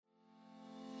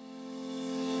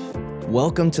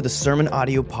Welcome to the Sermon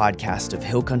Audio Podcast of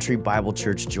Hill Country Bible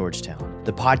Church, Georgetown.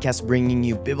 The podcast bringing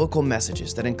you biblical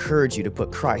messages that encourage you to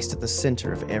put Christ at the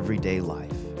center of everyday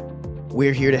life.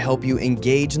 We're here to help you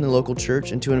engage in the local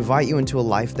church and to invite you into a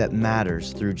life that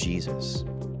matters through Jesus.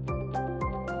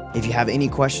 If you have any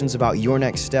questions about your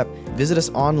next step, visit us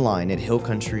online at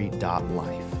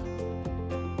hillcountry.life.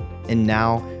 And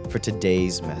now for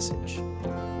today's message.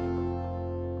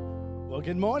 Well,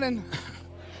 good morning.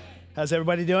 How's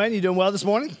everybody doing? You doing well this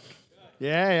morning?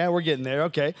 Yeah, we're getting there.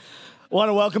 Okay. I want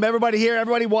to welcome everybody here,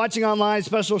 everybody watching online.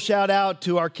 Special shout out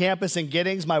to our campus in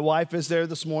Giddings. My wife is there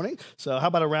this morning. So how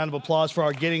about a round of applause for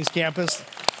our Giddings campus a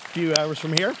few hours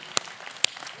from here?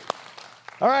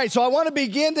 All right, so I want to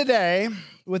begin today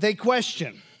with a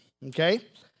question, okay?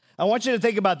 I want you to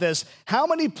think about this. How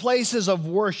many places of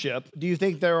worship do you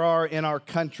think there are in our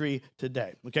country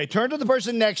today? Okay, turn to the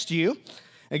person next to you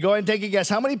and go ahead and take a guess.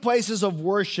 How many places of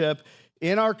worship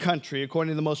in our country,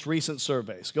 according to the most recent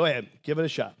surveys? Go ahead, give it a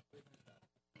shot.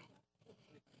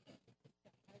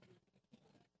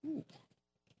 Ooh.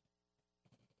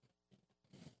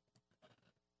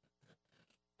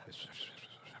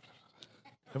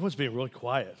 Everyone's being really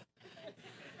quiet.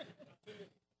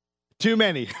 Too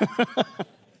many.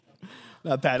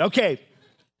 Not bad. Okay.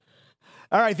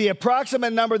 All right, the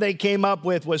approximate number they came up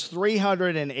with was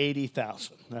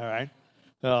 380,000. All right.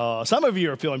 Some of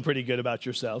you are feeling pretty good about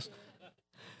yourselves.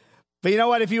 But you know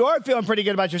what? If you are feeling pretty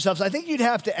good about yourselves, I think you'd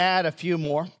have to add a few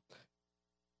more.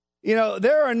 You know,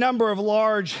 there are a number of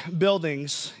large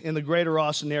buildings in the greater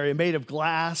Austin area made of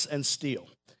glass and steel.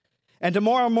 And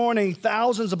tomorrow morning,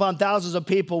 thousands upon thousands of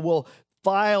people will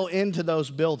file into those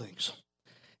buildings.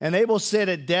 And they will sit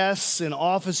at desks in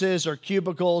offices or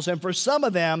cubicles. And for some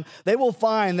of them, they will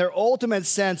find their ultimate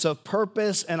sense of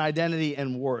purpose and identity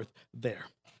and worth there.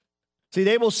 See,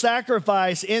 they will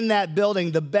sacrifice in that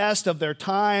building the best of their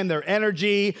time, their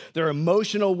energy, their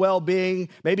emotional well-being,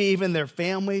 maybe even their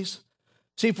families.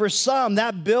 See, for some,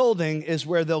 that building is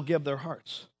where they'll give their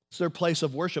hearts. It's their place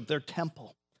of worship, their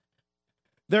temple.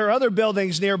 There are other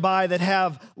buildings nearby that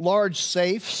have large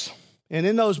safes, and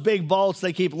in those big vaults,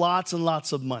 they keep lots and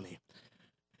lots of money.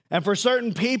 And for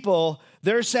certain people,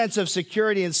 their sense of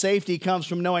security and safety comes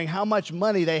from knowing how much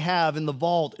money they have in the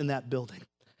vault in that building.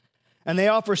 And they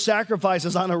offer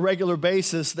sacrifices on a regular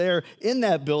basis there in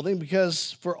that building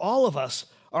because for all of us,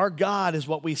 our God is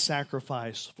what we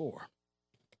sacrifice for.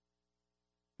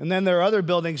 And then there are other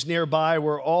buildings nearby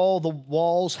where all the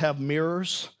walls have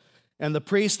mirrors and the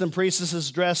priests and priestesses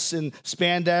dress in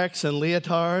spandex and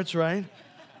leotards, right?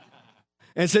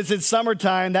 And since it's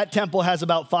summertime, that temple has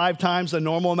about 5 times the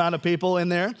normal amount of people in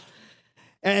there.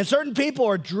 And certain people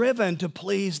are driven to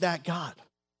please that God.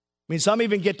 I mean, some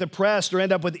even get depressed or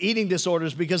end up with eating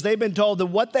disorders because they've been told that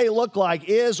what they look like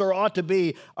is or ought to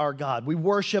be our God. We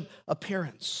worship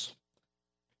appearance.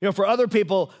 You know, for other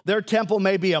people, their temple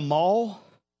may be a mall,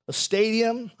 a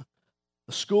stadium,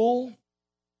 a school,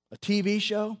 a TV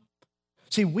show.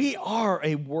 See, we are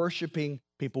a worshiping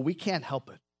people. We can't help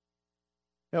it.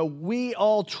 You know, we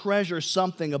all treasure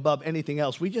something above anything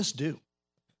else. We just do.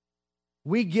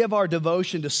 We give our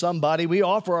devotion to somebody. We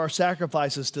offer our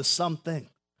sacrifices to something.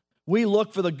 We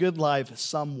look for the good life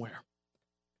somewhere.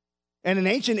 And in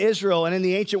ancient Israel and in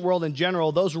the ancient world in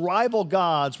general, those rival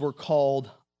gods were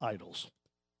called idols.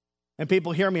 And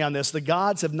people hear me on this. The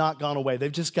gods have not gone away.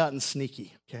 They've just gotten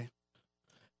sneaky, okay?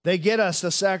 They get us to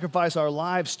sacrifice our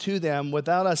lives to them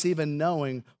without us even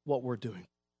knowing what we're doing.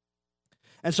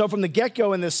 And so from the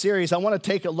get-go in this series, I want to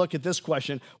take a look at this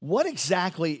question. What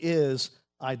exactly is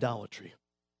idolatry?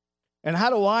 And how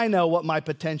do I know what my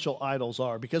potential idols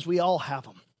are? Because we all have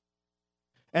them.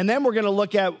 And then we're going to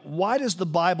look at why does the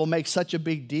Bible make such a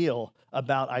big deal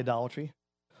about idolatry?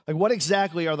 Like what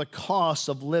exactly are the costs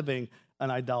of living an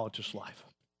idolatrous life?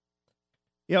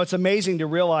 You know, it's amazing to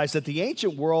realize that the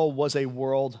ancient world was a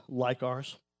world like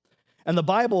ours. And the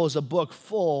Bible is a book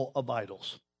full of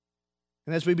idols.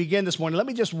 And as we begin this morning, let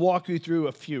me just walk you through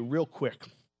a few real quick.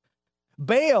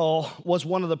 Baal was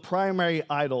one of the primary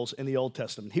idols in the Old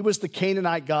Testament. He was the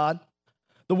Canaanite god.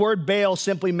 The word Baal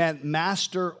simply meant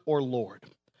master or Lord.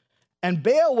 And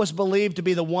Baal was believed to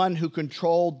be the one who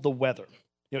controlled the weather.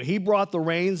 You know, he brought the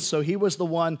rains, so he was the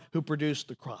one who produced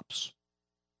the crops.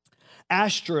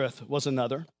 Ashtoreth was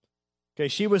another. Okay,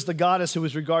 she was the goddess who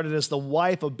was regarded as the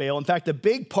wife of Baal. In fact, a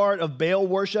big part of Baal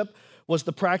worship was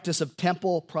the practice of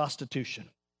temple prostitution.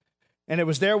 And it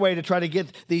was their way to try to get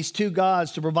these two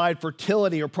gods to provide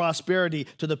fertility or prosperity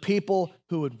to the people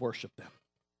who would worship them.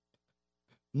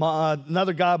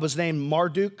 Another god was named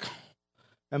Marduk.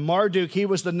 And Marduk, he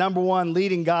was the number one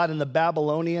leading god in the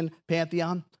Babylonian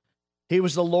pantheon. He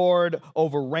was the Lord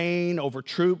over rain, over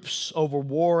troops, over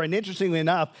war. And interestingly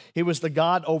enough, he was the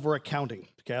God over accounting.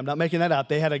 Okay, I'm not making that up.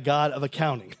 They had a God of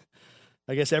accounting.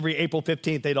 I guess every April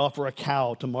 15th, they'd offer a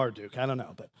cow to Marduk. I don't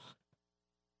know. But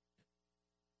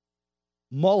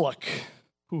Moloch,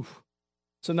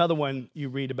 it's another one you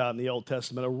read about in the Old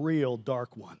Testament, a real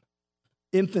dark one.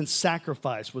 Infant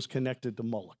sacrifice was connected to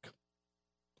Moloch.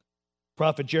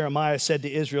 Prophet Jeremiah said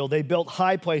to Israel, they built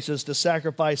high places to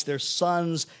sacrifice their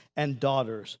sons and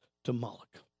daughters to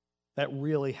Moloch. That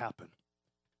really happened.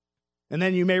 And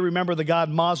then you may remember the god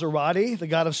Maserati, the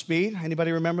god of speed.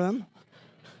 Anybody remember them?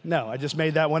 No, I just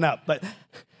made that one up. But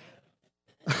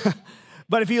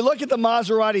if you look at the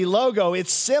Maserati logo,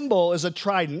 its symbol is a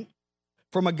trident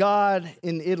from a god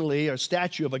in Italy, or a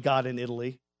statue of a god in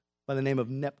Italy by the name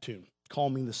of Neptune,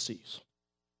 calming the seas.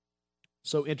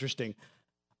 So interesting.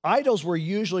 Idols were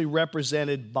usually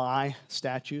represented by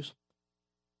statues,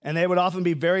 and they would often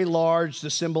be very large to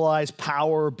symbolize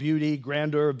power, beauty,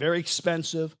 grandeur, very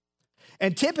expensive.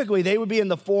 And typically, they would be in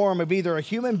the form of either a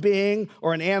human being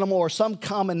or an animal or some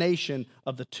combination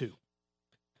of the two.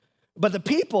 But the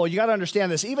people, you got to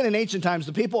understand this, even in ancient times,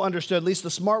 the people understood, at least the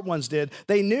smart ones did,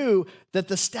 they knew that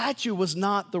the statue was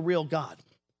not the real God.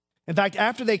 In fact,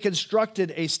 after they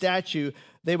constructed a statue,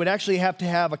 they would actually have to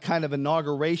have a kind of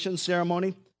inauguration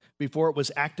ceremony before it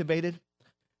was activated.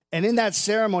 And in that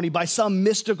ceremony, by some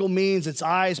mystical means, its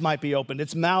eyes might be opened,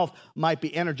 its mouth might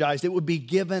be energized, it would be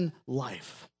given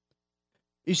life.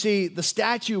 You see, the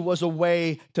statue was a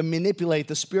way to manipulate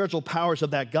the spiritual powers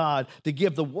of that God to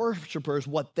give the worshipers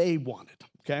what they wanted,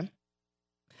 okay?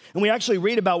 And we actually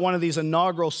read about one of these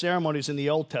inaugural ceremonies in the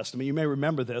Old Testament. You may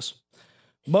remember this.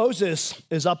 Moses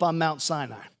is up on Mount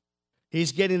Sinai.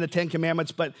 He's getting the Ten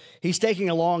Commandments, but he's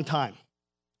taking a long time.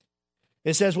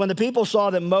 It says, when the people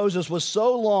saw that Moses was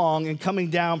so long in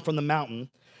coming down from the mountain,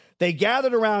 they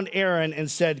gathered around Aaron and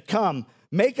said, come,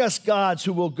 make us gods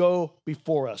who will go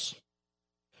before us.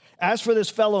 As for this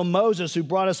fellow Moses who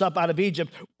brought us up out of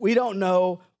Egypt, we don't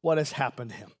know what has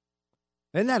happened to him.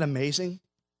 Isn't that amazing?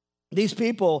 These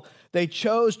people, they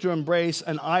chose to embrace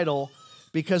an idol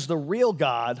because the real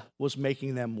God was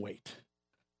making them wait.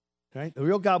 Right? The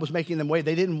real God was making them wait.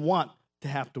 They didn't want to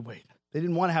have to wait. They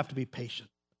didn't want to have to be patient.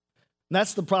 And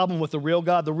that's the problem with the real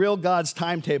God. The real God's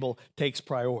timetable takes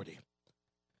priority.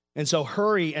 And so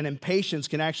hurry and impatience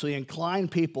can actually incline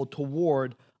people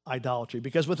toward idolatry.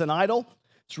 Because with an idol,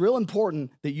 it's real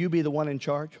important that you be the one in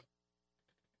charge.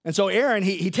 And so Aaron,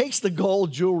 he takes the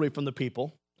gold jewelry from the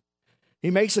people.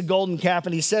 He makes a golden calf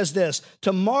and he says this,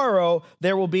 tomorrow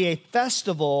there will be a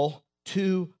festival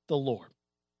to the Lord.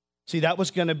 See, that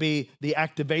was going to be the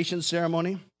activation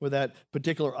ceremony where that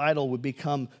particular idol would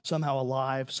become somehow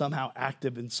alive, somehow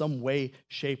active in some way,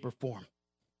 shape, or form.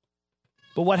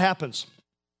 But what happens?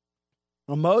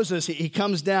 Well, Moses, he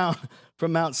comes down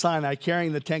from Mount Sinai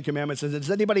carrying the Ten Commandments. And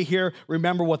does anybody here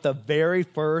remember what the very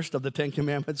first of the Ten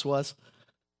Commandments was?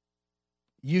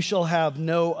 You shall have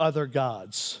no other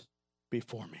gods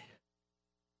before me.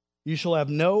 You shall have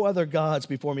no other gods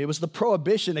before me. It was the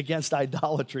prohibition against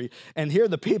idolatry. And here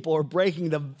the people are breaking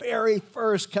the very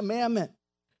first commandment.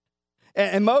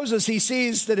 And Moses, he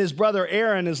sees that his brother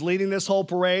Aaron is leading this whole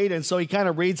parade. And so he kind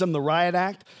of reads him the riot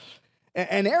act.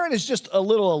 And Aaron is just a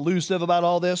little elusive about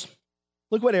all this.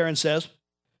 Look what Aaron says.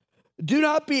 Do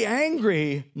not be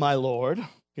angry, my Lord.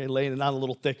 Okay, laying it on a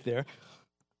little thick there.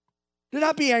 Do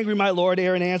not be angry, my Lord,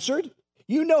 Aaron answered.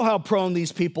 You know how prone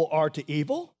these people are to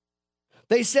evil.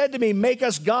 They said to me, make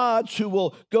us gods who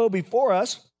will go before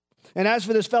us. And as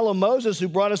for this fellow Moses who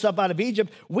brought us up out of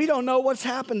Egypt, we don't know what's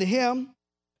happened to him.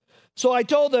 So I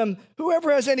told them,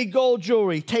 whoever has any gold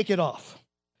jewelry, take it off.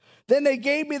 Then they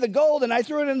gave me the gold and I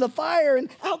threw it in the fire and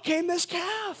out came this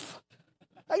calf.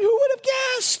 Who would have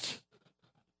guessed?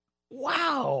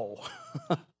 Wow.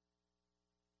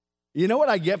 You know what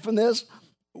I get from this?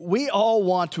 We all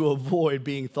want to avoid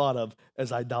being thought of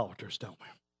as idolaters, don't we?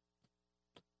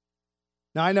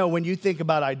 Now, I know when you think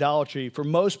about idolatry, for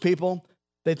most people,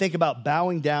 they think about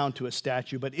bowing down to a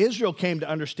statue. But Israel came to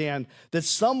understand that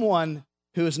someone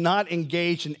who is not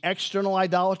engaged in external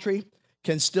idolatry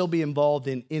can still be involved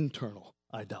in internal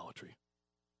idolatry.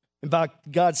 In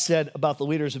fact, God said about the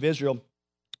leaders of Israel,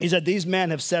 he said, these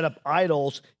men have set up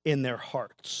idols in their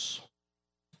hearts.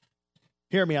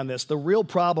 Hear me on this. The real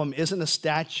problem isn't a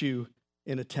statue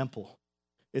in a temple.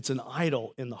 It's an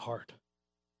idol in the heart.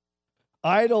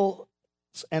 Idol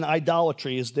and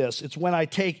idolatry is this. It's when I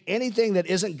take anything that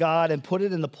isn't God and put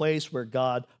it in the place where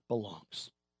God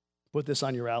belongs. Put this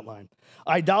on your outline.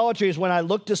 Idolatry is when I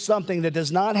look to something that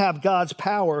does not have God's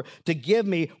power to give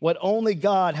me what only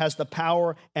God has the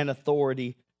power and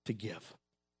authority to give.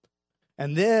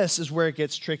 And this is where it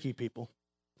gets tricky, people.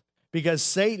 Because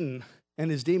Satan and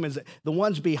his demons, the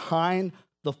ones behind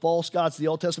the false gods of the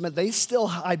Old Testament, they still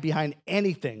hide behind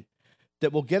anything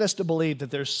that will get us to believe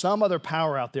that there's some other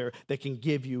power out there that can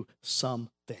give you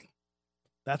something.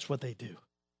 That's what they do.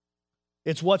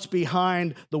 It's what's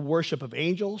behind the worship of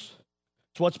angels.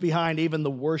 It's what's behind even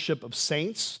the worship of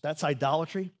saints. That's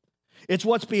idolatry. It's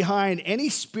what's behind any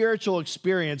spiritual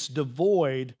experience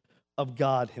devoid of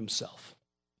God himself.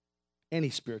 Any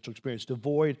spiritual experience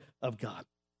devoid of God.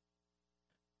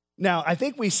 Now, I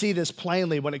think we see this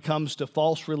plainly when it comes to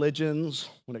false religions,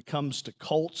 when it comes to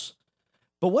cults.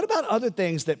 But what about other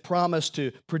things that promise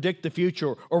to predict the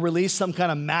future or release some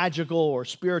kind of magical or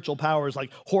spiritual powers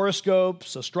like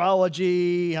horoscopes,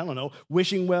 astrology,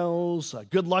 wishing wells,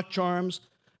 good luck charms?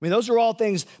 I mean, those are all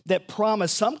things that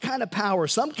promise some kind of power,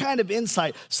 some kind of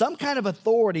insight, some kind of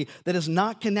authority that is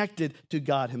not connected to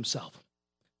God himself.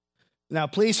 Now,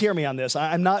 please hear me on this.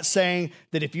 I'm not saying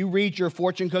that if you read your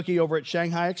fortune cookie over at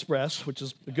Shanghai Express, which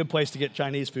is a good place to get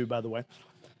Chinese food, by the way,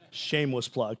 shameless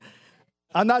plug.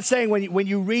 I'm not saying when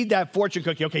you read that fortune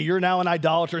cookie, okay, you're now an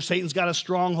idolater, Satan's got a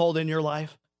stronghold in your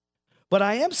life. But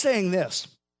I am saying this.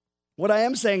 What I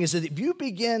am saying is that if you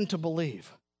begin to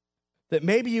believe that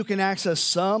maybe you can access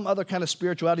some other kind of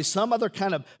spirituality, some other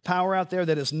kind of power out there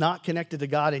that is not connected to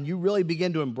God, and you really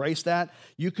begin to embrace that,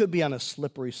 you could be on a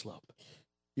slippery slope.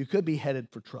 You could be headed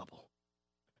for trouble.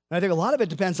 And I think a lot of it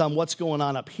depends on what's going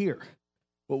on up here.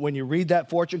 But when you read that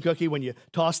fortune cookie, when you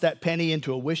toss that penny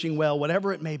into a wishing well,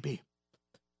 whatever it may be.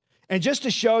 And just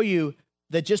to show you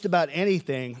that just about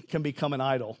anything can become an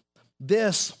idol,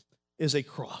 this is a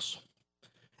cross.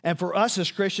 And for us as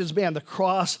Christians, man, the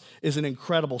cross is an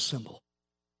incredible symbol.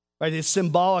 Right? It's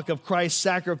symbolic of Christ's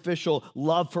sacrificial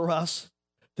love for us,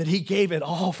 that he gave it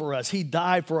all for us. He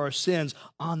died for our sins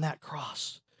on that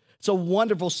cross. It's a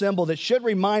wonderful symbol that should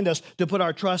remind us to put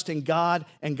our trust in God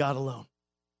and God alone.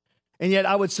 And yet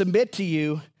I would submit to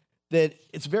you that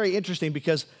it's very interesting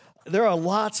because there are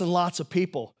lots and lots of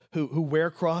people who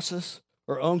wear crosses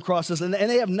or own crosses, and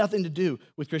they have nothing to do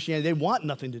with Christianity. They want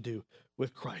nothing to do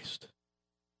with Christ.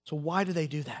 So why do they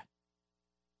do that?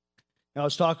 Now, I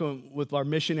was talking with our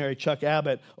missionary, Chuck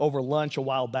Abbott, over lunch a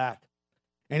while back.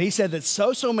 And he said that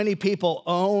so many people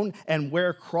own and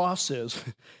wear crosses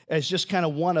as just kind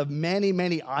of one of many,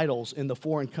 many idols in the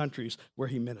foreign countries where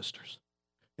he ministers.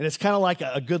 And it's kind of like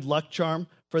a good luck charm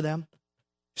for them.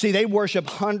 See, they worship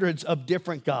hundreds of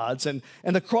different gods, and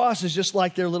the cross is just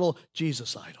like their little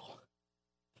Jesus idol.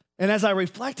 And as I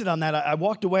reflected on that, I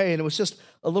walked away, and it was just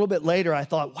a little bit later, I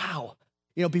thought, wow,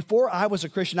 before I was a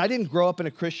Christian, I didn't grow up in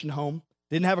a Christian home,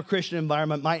 didn't have a Christian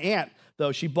environment. My aunt,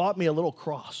 though, she bought me a little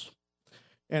cross.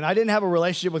 And I didn't have a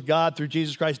relationship with God through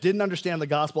Jesus Christ, didn't understand the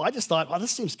gospel. I just thought, well,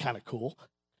 this seems kind of cool.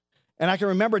 And I can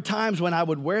remember times when I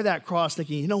would wear that cross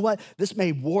thinking, you know what? This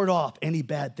may ward off any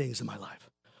bad things in my life.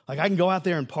 Like I can go out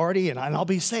there and party and I'll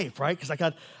be safe, right? Because I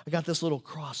got this little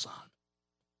cross on.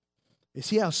 You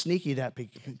see how sneaky that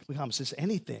becomes? It's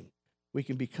anything we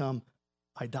can become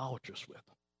idolatrous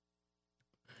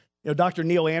with. Dr.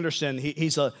 Neil Anderson,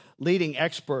 he's a leading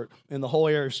expert in the whole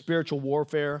area of spiritual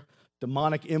warfare,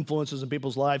 demonic influences in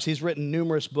people's lives. He's written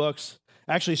numerous books,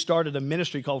 actually started a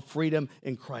ministry called Freedom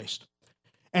in Christ.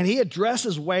 And he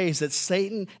addresses ways that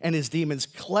Satan and his demons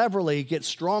cleverly get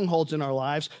strongholds in our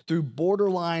lives through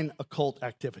borderline occult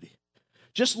activity.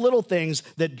 Just little things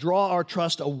that draw our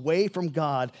trust away from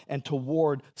God and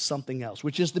toward something else,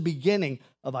 which is the beginning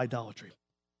of idolatry.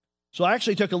 So I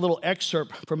actually took a little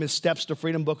excerpt from his Steps to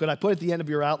Freedom book, and I put it at the end of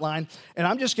your outline. And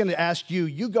I'm just going to ask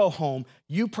you go home,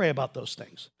 you pray about those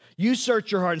things. You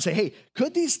search your heart and say, hey,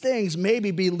 could these things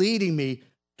maybe be leading me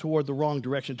toward the wrong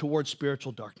direction, toward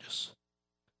spiritual darkness?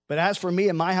 But as for me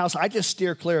and my house, I just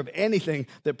steer clear of anything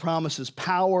that promises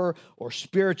power or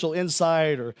spiritual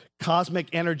insight or cosmic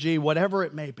energy, whatever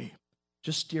it may be.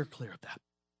 Just steer clear of that.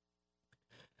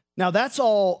 Now, that's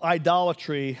all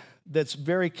idolatry that's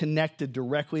very connected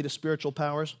directly to spiritual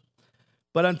powers.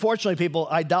 But unfortunately, people,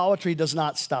 idolatry does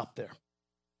not stop there.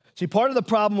 See, part of the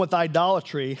problem with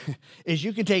idolatry is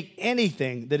you can take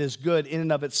anything that is good in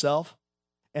and of itself,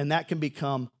 and that can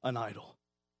become an idol.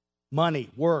 Money,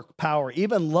 work, power,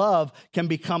 even love can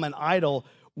become an idol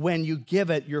when you give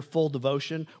it your full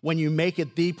devotion, when you make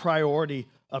it the priority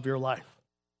of your life.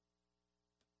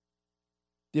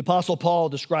 The Apostle Paul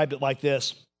described it like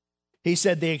this. He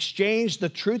said, they exchanged the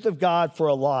truth of God for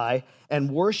a lie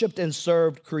and worshiped and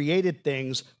served created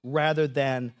things rather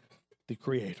than the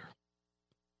Creator.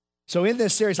 So in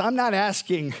this series, I'm not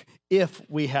asking if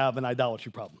we have an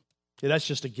idolatry problem. Yeah, that's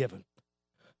just a given.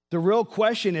 The real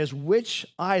question is, which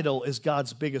idol is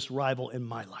God's biggest rival in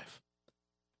my life?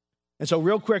 And so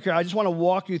real quick here, I just want to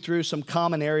walk you through some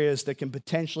common areas that can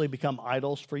potentially become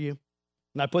idols for you.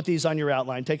 And I put these on your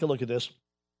outline. Take a look at this.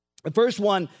 The first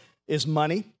one is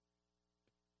money.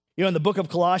 You know, in the book of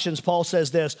Colossians, Paul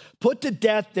says this, put to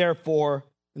death, therefore,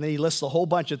 and then he lists a whole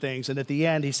bunch of things. And at the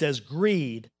end, he says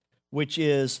greed, which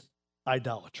is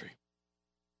idolatry.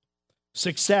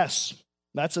 Success,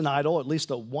 that's an idol, at least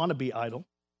a wannabe idol.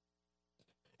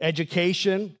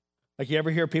 Education, like you ever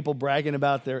hear people bragging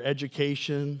about their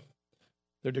education,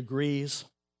 their degrees,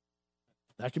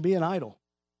 that can be an idol.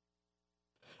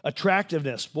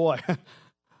 Attractiveness, boy,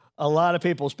 a lot of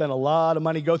people spend a lot of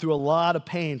money, go through a lot of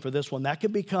pain for this one. That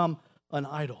can become an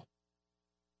idol.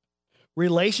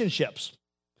 Relationships.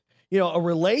 You know, a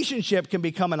relationship can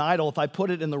become an idol if I put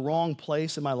it in the wrong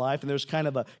place in my life and there's kind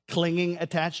of a clinging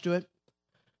attached to it.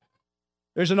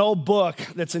 There's an old book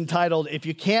that's entitled, If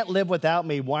You Can't Live Without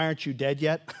Me, Why Aren't You Dead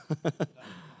Yet? Wouldn't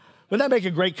that make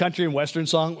a great country and western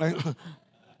song?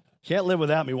 Can't live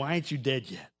without me, why aren't you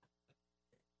dead yet?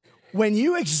 When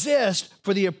you exist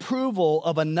for the approval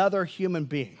of another human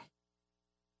being,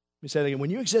 let me say that again. When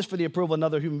you exist for the approval of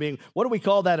another human being, what do we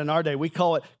call that in our day? We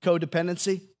call it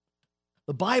codependency.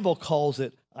 The Bible calls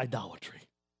it idolatry.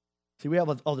 See, we have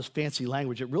all this fancy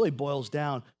language. It really boils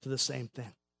down to the same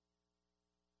thing.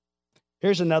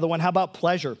 Here's another one. How about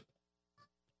pleasure?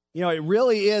 You know, it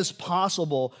really is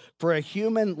possible for a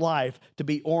human life to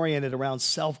be oriented around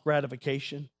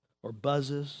self-gratification or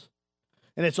buzzes.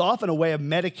 And it's often a way of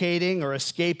medicating or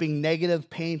escaping negative,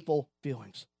 painful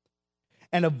feelings.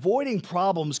 And avoiding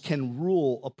problems can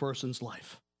rule a person's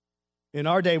life. In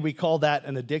our day, we call that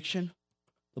an addiction.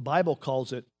 The Bible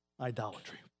calls it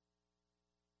idolatry.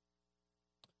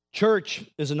 Church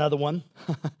is another one.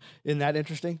 Isn't that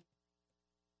interesting?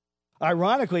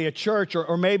 Ironically, a church,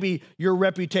 or maybe your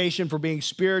reputation for being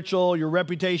spiritual, your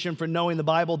reputation for knowing the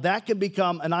Bible, that can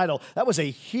become an idol. That was a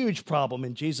huge problem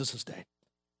in Jesus' day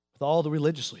with all the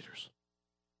religious leaders.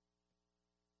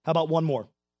 How about one more?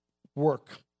 Work.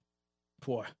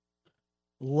 Boy,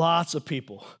 lots of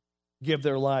people give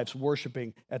their lives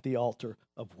worshiping at the altar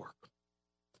of work.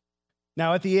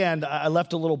 Now, at the end, I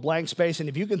left a little blank space, and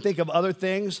if you can think of other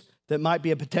things that might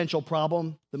be a potential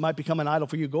problem, that might become an idol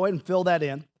for you, go ahead and fill that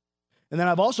in. And then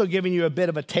I've also given you a bit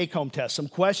of a take-home test, some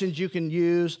questions you can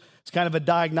use. It's kind of a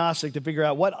diagnostic to figure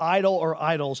out what idol or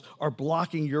idols are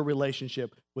blocking your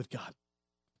relationship with God.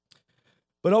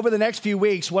 But over the next few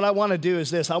weeks, what I want to do is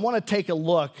this. I want to take a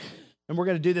look, and we're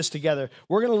going to do this together.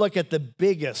 We're going to look at the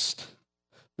biggest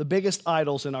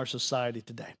idols in our society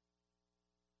today.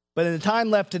 But in the time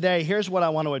left today, here's what I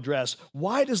want to address.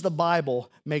 Why does the Bible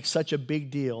make such a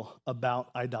big deal about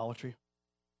idolatry?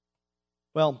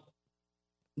 Well,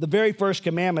 the very first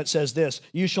commandment says this,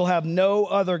 you shall have no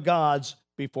other gods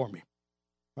before me.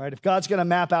 All right, if God's going to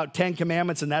map out 10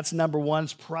 commandments and that's number one,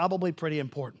 it's probably pretty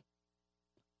important.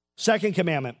 Second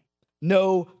commandment,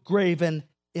 no graven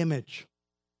image.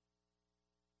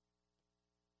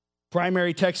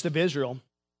 Primary text of Israel,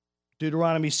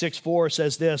 Deuteronomy 6:4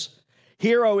 says this,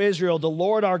 hear, O Israel, the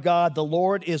Lord our God, the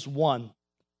Lord is one.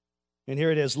 And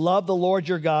here it is, love the Lord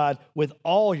your God with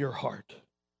all your heart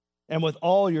and with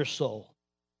all your soul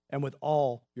and with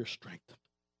all your strength.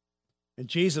 And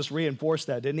Jesus reinforced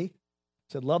that, didn't he? He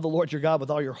said, love the Lord your God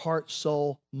with all your heart,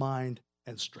 soul, mind,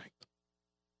 and strength.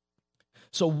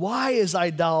 So why is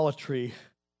idolatry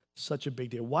such a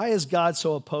big deal? Why is God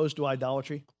so opposed to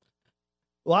idolatry?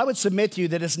 Well, I would submit to you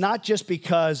that it's not just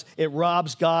because it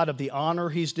robs God of the honor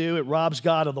he's due, it robs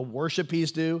God of the worship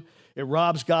he's due, it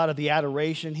robs God of the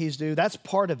adoration he's due. That's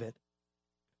part of it.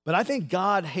 But I think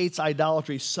God hates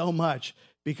idolatry so much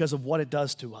because of what it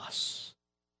does to us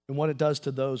and what it does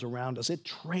to those around us. It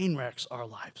train wrecks our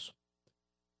lives.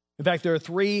 In fact, there are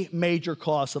three major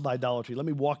costs of idolatry. Let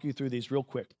me walk you through these real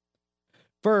quick.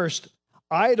 First,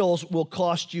 idols will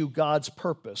cost you God's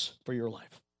purpose for your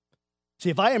life.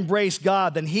 See, if I embrace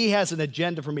God, then he has an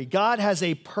agenda for me. God has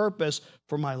a purpose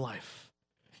for my life.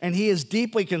 And he is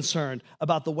deeply concerned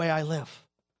about the way I live.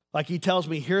 Like he tells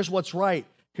me, here's what's right,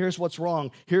 here's what's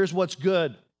wrong, here's what's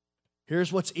good,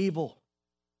 here's what's evil.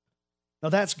 Now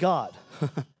that's God.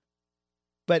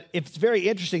 But it's very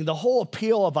interesting. The whole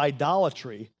appeal of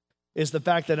idolatry is the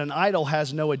fact that an idol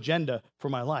has no agenda for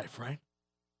my life, right?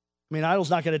 I mean, idol's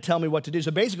not going to tell me what to do.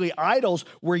 So basically, idols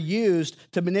were used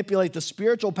to manipulate the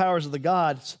spiritual powers of the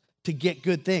gods to get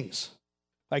good things,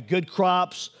 like good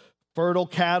crops, fertile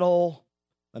cattle,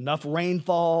 enough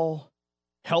rainfall,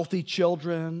 healthy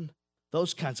children,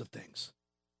 those kinds of things.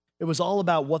 It was all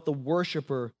about what the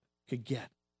worshiper could get.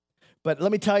 But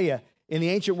let me tell you, in the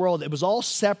ancient world, it was all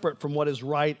separate from what is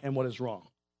right and what is wrong.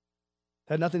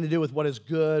 It had nothing to do with what is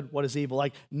good, what is evil.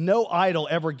 Like no idol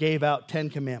ever gave out 10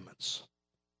 commandments.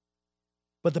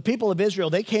 But the people of Israel,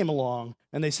 they came along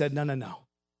and they said, no.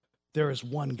 There is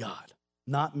one God,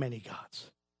 not many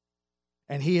gods.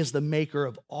 And he is the maker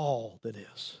of all that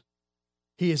is.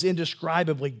 He is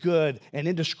indescribably good and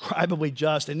indescribably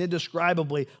just and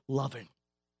indescribably loving.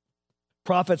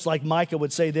 Prophets like Micah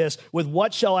would say this, with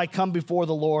what shall I come before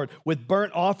the Lord? With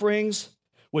burnt offerings?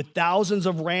 With thousands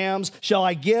of rams? Shall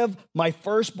I give my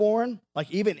firstborn, like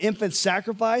even infant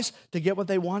sacrifice, to get what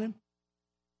they wanted?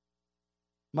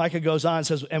 Micah goes on and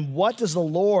says, and what does the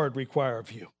Lord require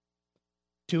of you?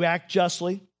 To act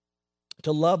justly,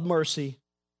 to love mercy,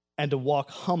 and to walk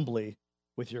humbly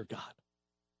with your God.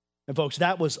 And folks,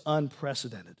 that was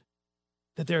unprecedented.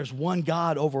 That there's one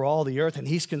God over all the earth, and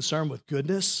he's concerned with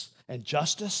goodness and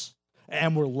justice,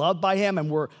 and we're loved by him, and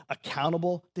we're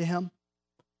accountable to him.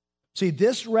 See,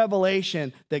 this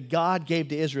revelation that God gave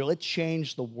to Israel, it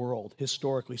changed the world,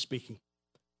 historically speaking.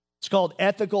 It's called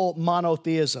ethical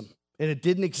monotheism, and it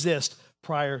didn't exist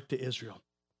prior to Israel.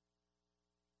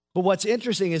 But what's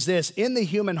interesting is this, in the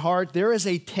human heart, there is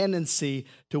a tendency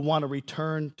to want to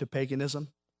return to paganism.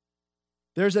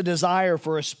 There's a desire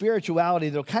for a spirituality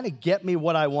that'll kind of get me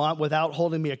what I want without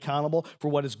holding me accountable for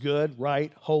what is good,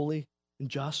 right, holy, and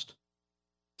just.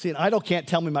 See, an idol can't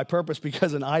tell me my purpose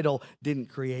because an idol didn't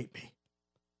create me.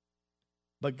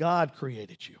 But God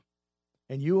created you.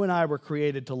 And you and I were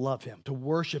created to love him, to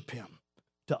worship him,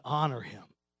 to honor him,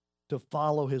 to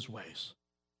follow his ways.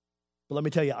 But let me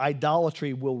tell you,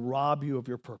 idolatry will rob you of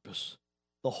your purpose.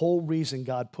 The whole reason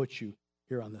God put you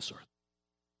here on this earth.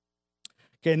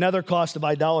 Okay, another cost of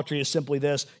idolatry is simply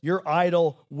this. Your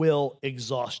idol will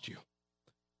exhaust you.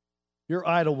 Your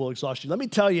idol will exhaust you. Let me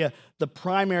tell you the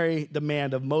primary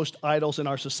demand of most idols in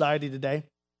our society today.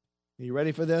 Are you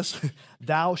ready for this?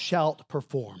 Thou shalt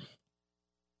perform.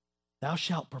 Thou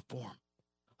shalt perform.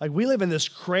 Like we live in this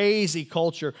crazy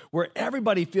culture where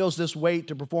everybody feels this weight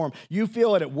to perform. You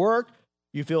feel it at work.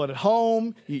 You feel it at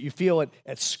home. You feel it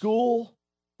at school.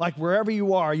 Like wherever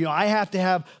you are, I have to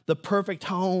have the perfect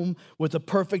home with the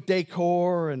perfect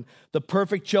decor and the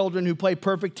perfect children who play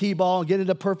perfect t-ball and get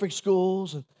into perfect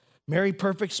schools and marry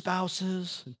perfect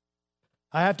spouses.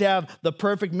 I have to have the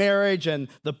perfect marriage and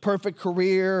the perfect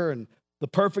career and the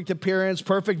perfect appearance,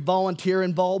 perfect volunteer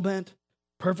involvement,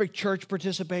 perfect church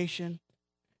participation.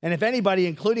 And if anybody,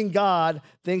 including God,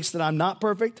 thinks that I'm not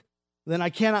perfect, then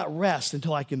I cannot rest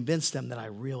until I convince them that I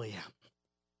really am.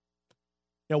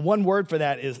 Now, one word for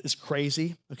that is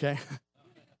crazy, okay?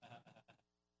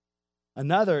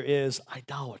 Another is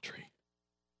idolatry.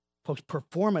 Folks,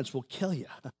 performance will kill you.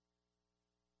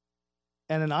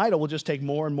 And an idol will just take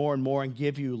more and more and more and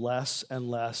give you less and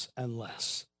less and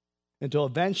less until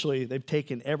eventually they've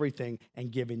taken everything and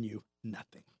given you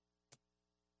nothing.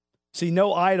 See,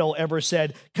 no idol ever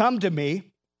said, come to me,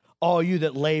 all you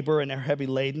that labor and are heavy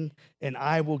laden, and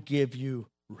I will give you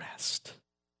rest.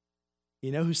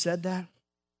 You know who said that?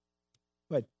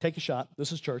 Go ahead, take a shot.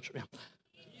 This is church.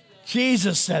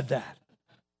 Jesus said that.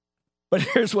 But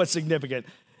here's what's significant.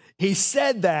 He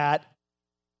said that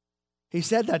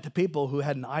to people who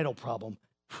had an idol problem,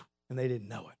 and they didn't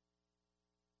know it.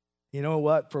 You know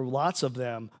what? For lots of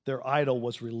them, their idol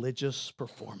was religious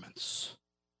performance.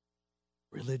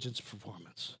 Religious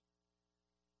performance.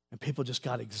 And people just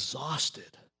got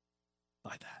exhausted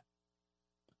by that.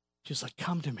 Just like,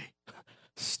 come to me.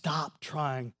 Stop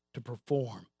trying to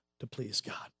perform to please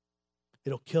God.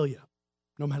 It'll kill you,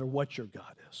 no matter what your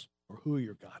God is or who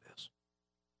your God is.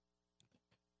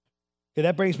 Okay,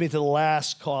 that brings me to the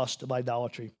last cost of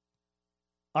idolatry.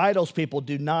 Idols, people,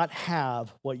 do not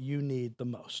have what you need the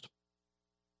most.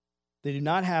 They do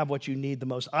not have what you need the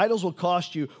most. Idols will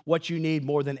cost you what you need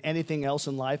more than anything else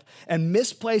in life. And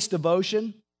misplaced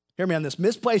devotion, hear me on this,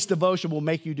 misplaced devotion will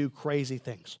make you do crazy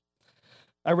things.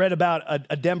 I read about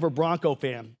a Denver Bronco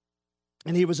fan,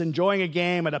 and he was enjoying a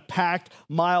game at a packed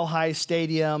Mile High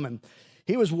Stadium, and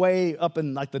he was way up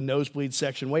in like the nosebleed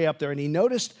section, way up there, and he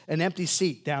noticed an empty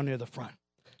seat down near the front.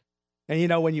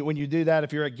 And when you do that,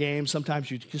 if you're at games, sometimes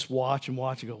you just watch and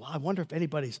go, well, I wonder if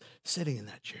anybody's sitting in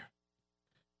that chair.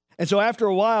 And so after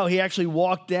a while, he actually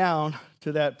walked down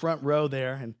to that front row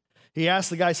there, and he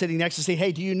asked the guy sitting next to him,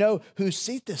 hey, do you know whose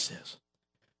seat this is?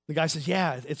 The guy says,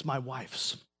 yeah, it's my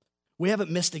wife's. We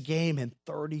haven't missed a game in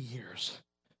 30 years,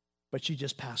 but she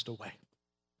just passed away.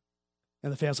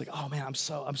 And the fan's like, oh man, I'm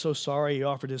so sorry. He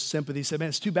offered his sympathy. He said, man,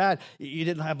 it's too bad you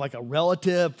didn't have like a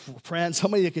relative, friend,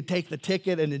 somebody that could take the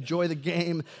ticket and enjoy the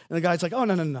game. And the guy's like, oh,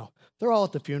 no. They're all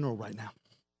at the funeral right now.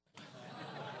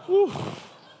 Whew.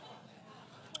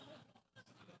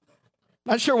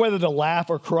 Not sure whether to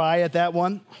laugh or cry at that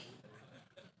one.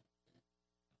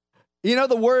 You know,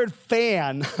 the word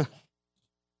fan,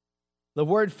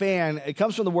 it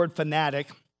comes from the word fanatic.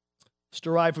 It's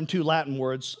derived from two Latin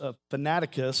words,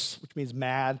 fanaticus, which means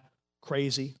mad,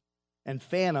 crazy, and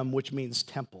phantom, which means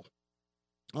temple.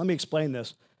 Let me explain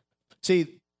this.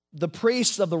 See, the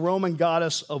priests of the Roman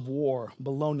goddess of war,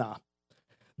 Bellona,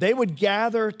 they would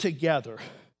gather together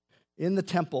in the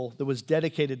temple that was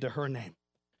dedicated to her name.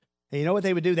 And you know what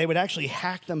they would do? They would actually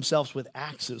hack themselves with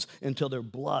axes until their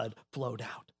blood flowed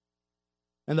out.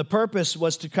 And the purpose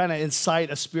was to kind of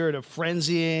incite a spirit of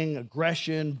frenzying,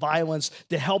 aggression, violence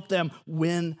to help them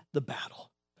win the battle.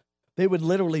 They would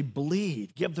literally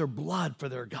bleed, give their blood for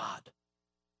their God.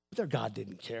 But their God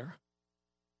didn't care.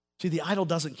 See, the idol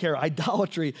doesn't care.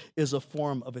 Idolatry is a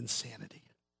form of insanity.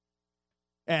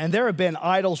 And there have been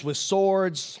idols with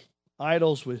swords,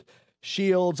 idols with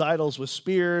shields, idols with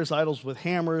spears, idols with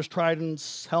hammers,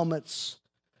 tridents, helmets.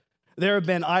 There have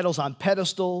been idols on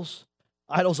pedestals,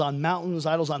 idols on mountains,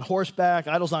 idols on horseback,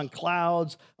 idols on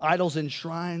clouds, idols in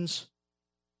shrines.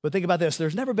 But think about this,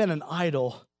 there's never been an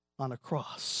idol on a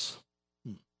cross.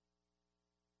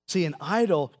 See, an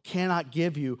idol cannot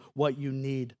give you what you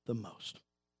need the most.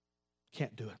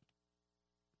 Can't do it.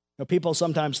 Now, people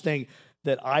sometimes think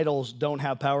that idols don't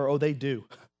have power. Oh, they do.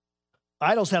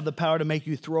 Idols have the power to make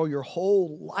you throw your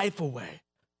whole life away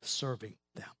serving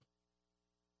them.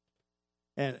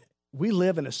 And we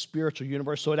live in a spiritual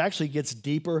universe, so it actually gets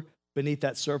deeper beneath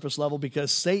that surface level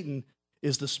because Satan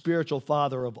is the spiritual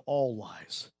father of all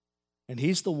lies. And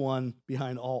he's the one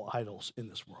behind all idols in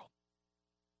this world.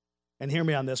 And hear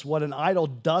me on this. What an idol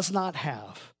does not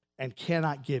have and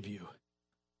cannot give you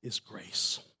is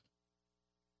grace.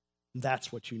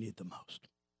 That's what you need the most.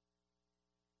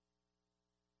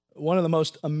 One of the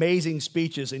most amazing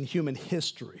speeches in human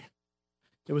history.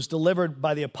 It was delivered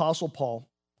by the Apostle Paul.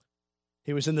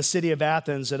 He was in the city of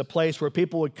Athens at a place where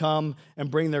people would come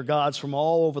and bring their gods from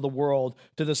all over the world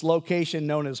to this location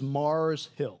known as Mars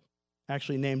Hill,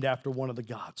 actually named after one of the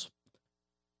gods.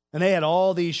 And they had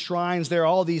all these shrines there,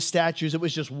 all these statues. It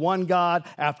was just one god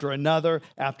after another,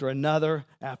 after another,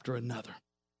 after another.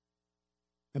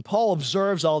 And Paul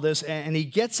observes all this, and he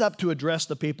gets up to address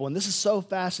the people. And this is so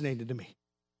fascinating to me,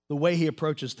 the way he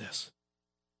approaches this,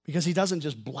 because he doesn't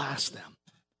just blast them.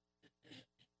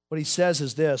 What he says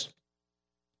is this.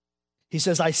 He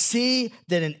says, I see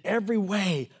that in every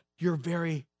way you're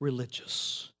very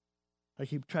religious. Like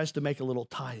he tries to make a little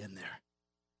tie in there.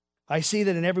 I see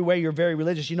that in every way you're very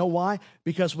religious. You know why?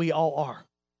 Because we all are.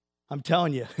 I'm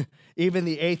telling you, even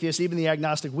the atheist, even the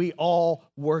agnostic, we all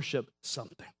worship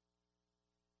something.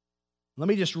 Let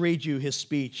me just read you his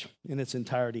speech in its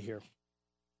entirety here. It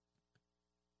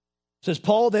says,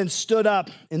 Paul then stood up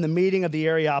in the meeting of the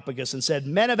Areopagus and said,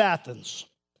 Men of Athens,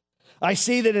 I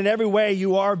see that in every way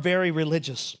you are very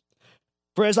religious.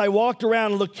 For as I walked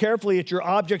around and looked carefully at your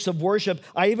objects of worship,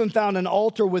 I even found an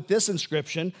altar with this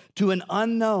inscription, to an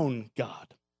unknown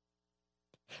God.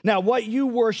 Now, what you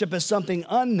worship as something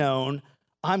unknown,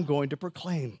 I'm going to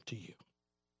proclaim to you.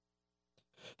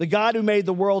 The God who made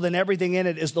the world and everything in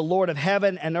it is the Lord of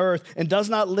heaven and earth and does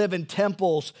not live in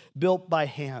temples built by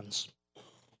hands.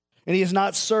 And he is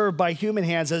not served by human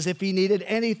hands as if he needed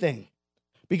anything,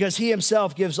 because he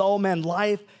himself gives all men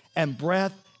life and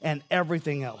breath and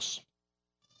everything else.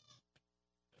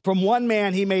 From one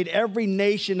man he made every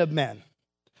nation of men,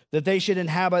 that they should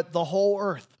inhabit the whole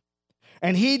earth.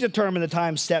 And he determined the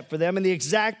time set for them and the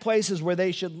exact places where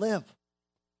they should live.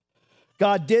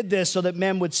 God did this so that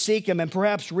men would seek him and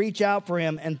perhaps reach out for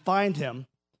him and find him,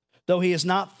 though he is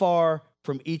not far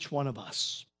from each one of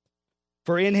us.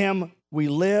 For in him we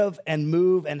live and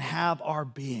move and have our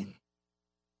being.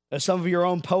 As some of your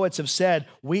own poets have said,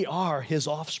 we are his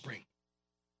offspring.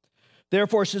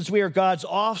 Therefore, since we are God's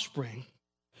offspring,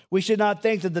 we should not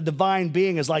think that the divine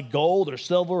being is like gold or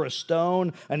silver or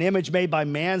stone, an image made by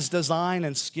man's design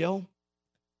and skill.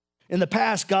 In the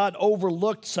past, God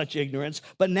overlooked such ignorance,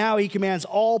 but now he commands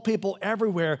all people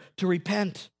everywhere to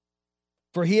repent.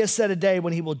 For he has set a day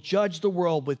when he will judge the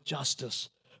world with justice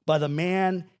by the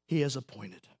man he has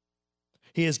appointed.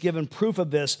 He has given proof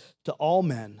of this to all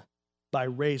men by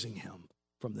raising him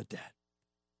from the dead.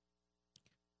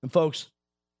 And folks,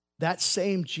 that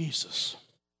same Jesus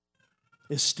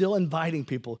is still inviting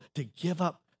people to give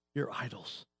up your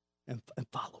idols and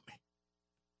follow me.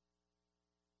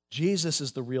 Jesus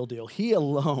is the real deal. He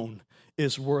alone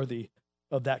is worthy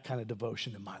of that kind of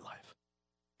devotion in my life.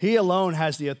 He alone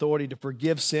has the authority to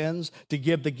forgive sins, to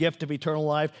give the gift of eternal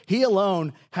life. He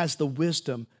alone has the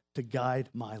wisdom to guide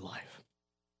my life.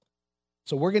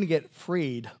 So we're going to get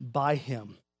freed by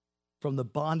him from the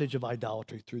bondage of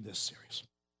idolatry through this series.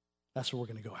 That's what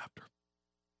we're going to go after.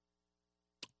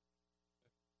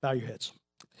 Bow your heads.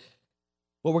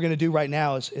 What we're going to do right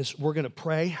now is we're going to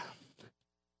pray,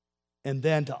 and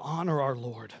then to honor our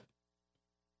Lord,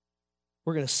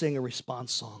 we're going to sing a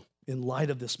response song in light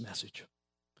of this message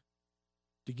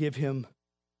to give him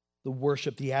the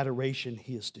worship, the adoration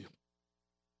he is due.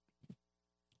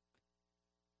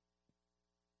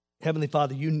 Heavenly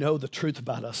Father, you know the truth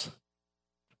about us.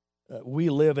 We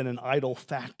live in an idol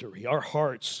factory. Our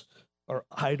hearts are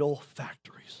idol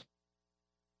factories.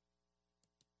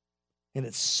 And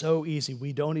it's so easy.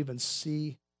 We don't even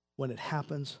see when it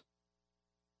happens,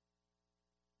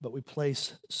 but we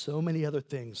place so many other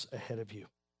things ahead of you.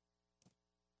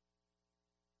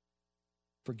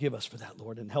 Forgive us for that,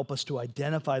 Lord, and help us to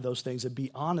identify those things and be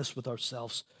honest with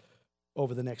ourselves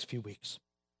over the next few weeks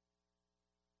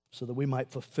so that we might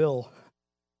fulfill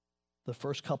the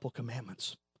first couple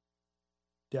commandments,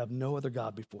 to have no other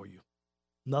God before you,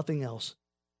 nothing else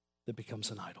that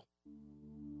becomes an idol.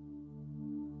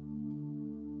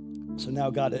 So now,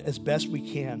 God, as best we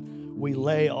can, we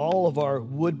lay all of our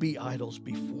would-be idols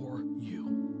before you.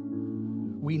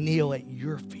 We kneel at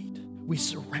your feet. We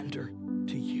surrender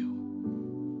to you.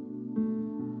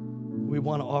 We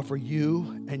want to offer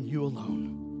you and you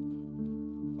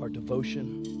alone our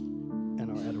devotion and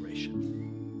our adoration.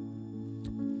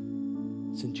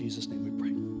 It's in Jesus' name we pray.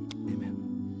 Amen.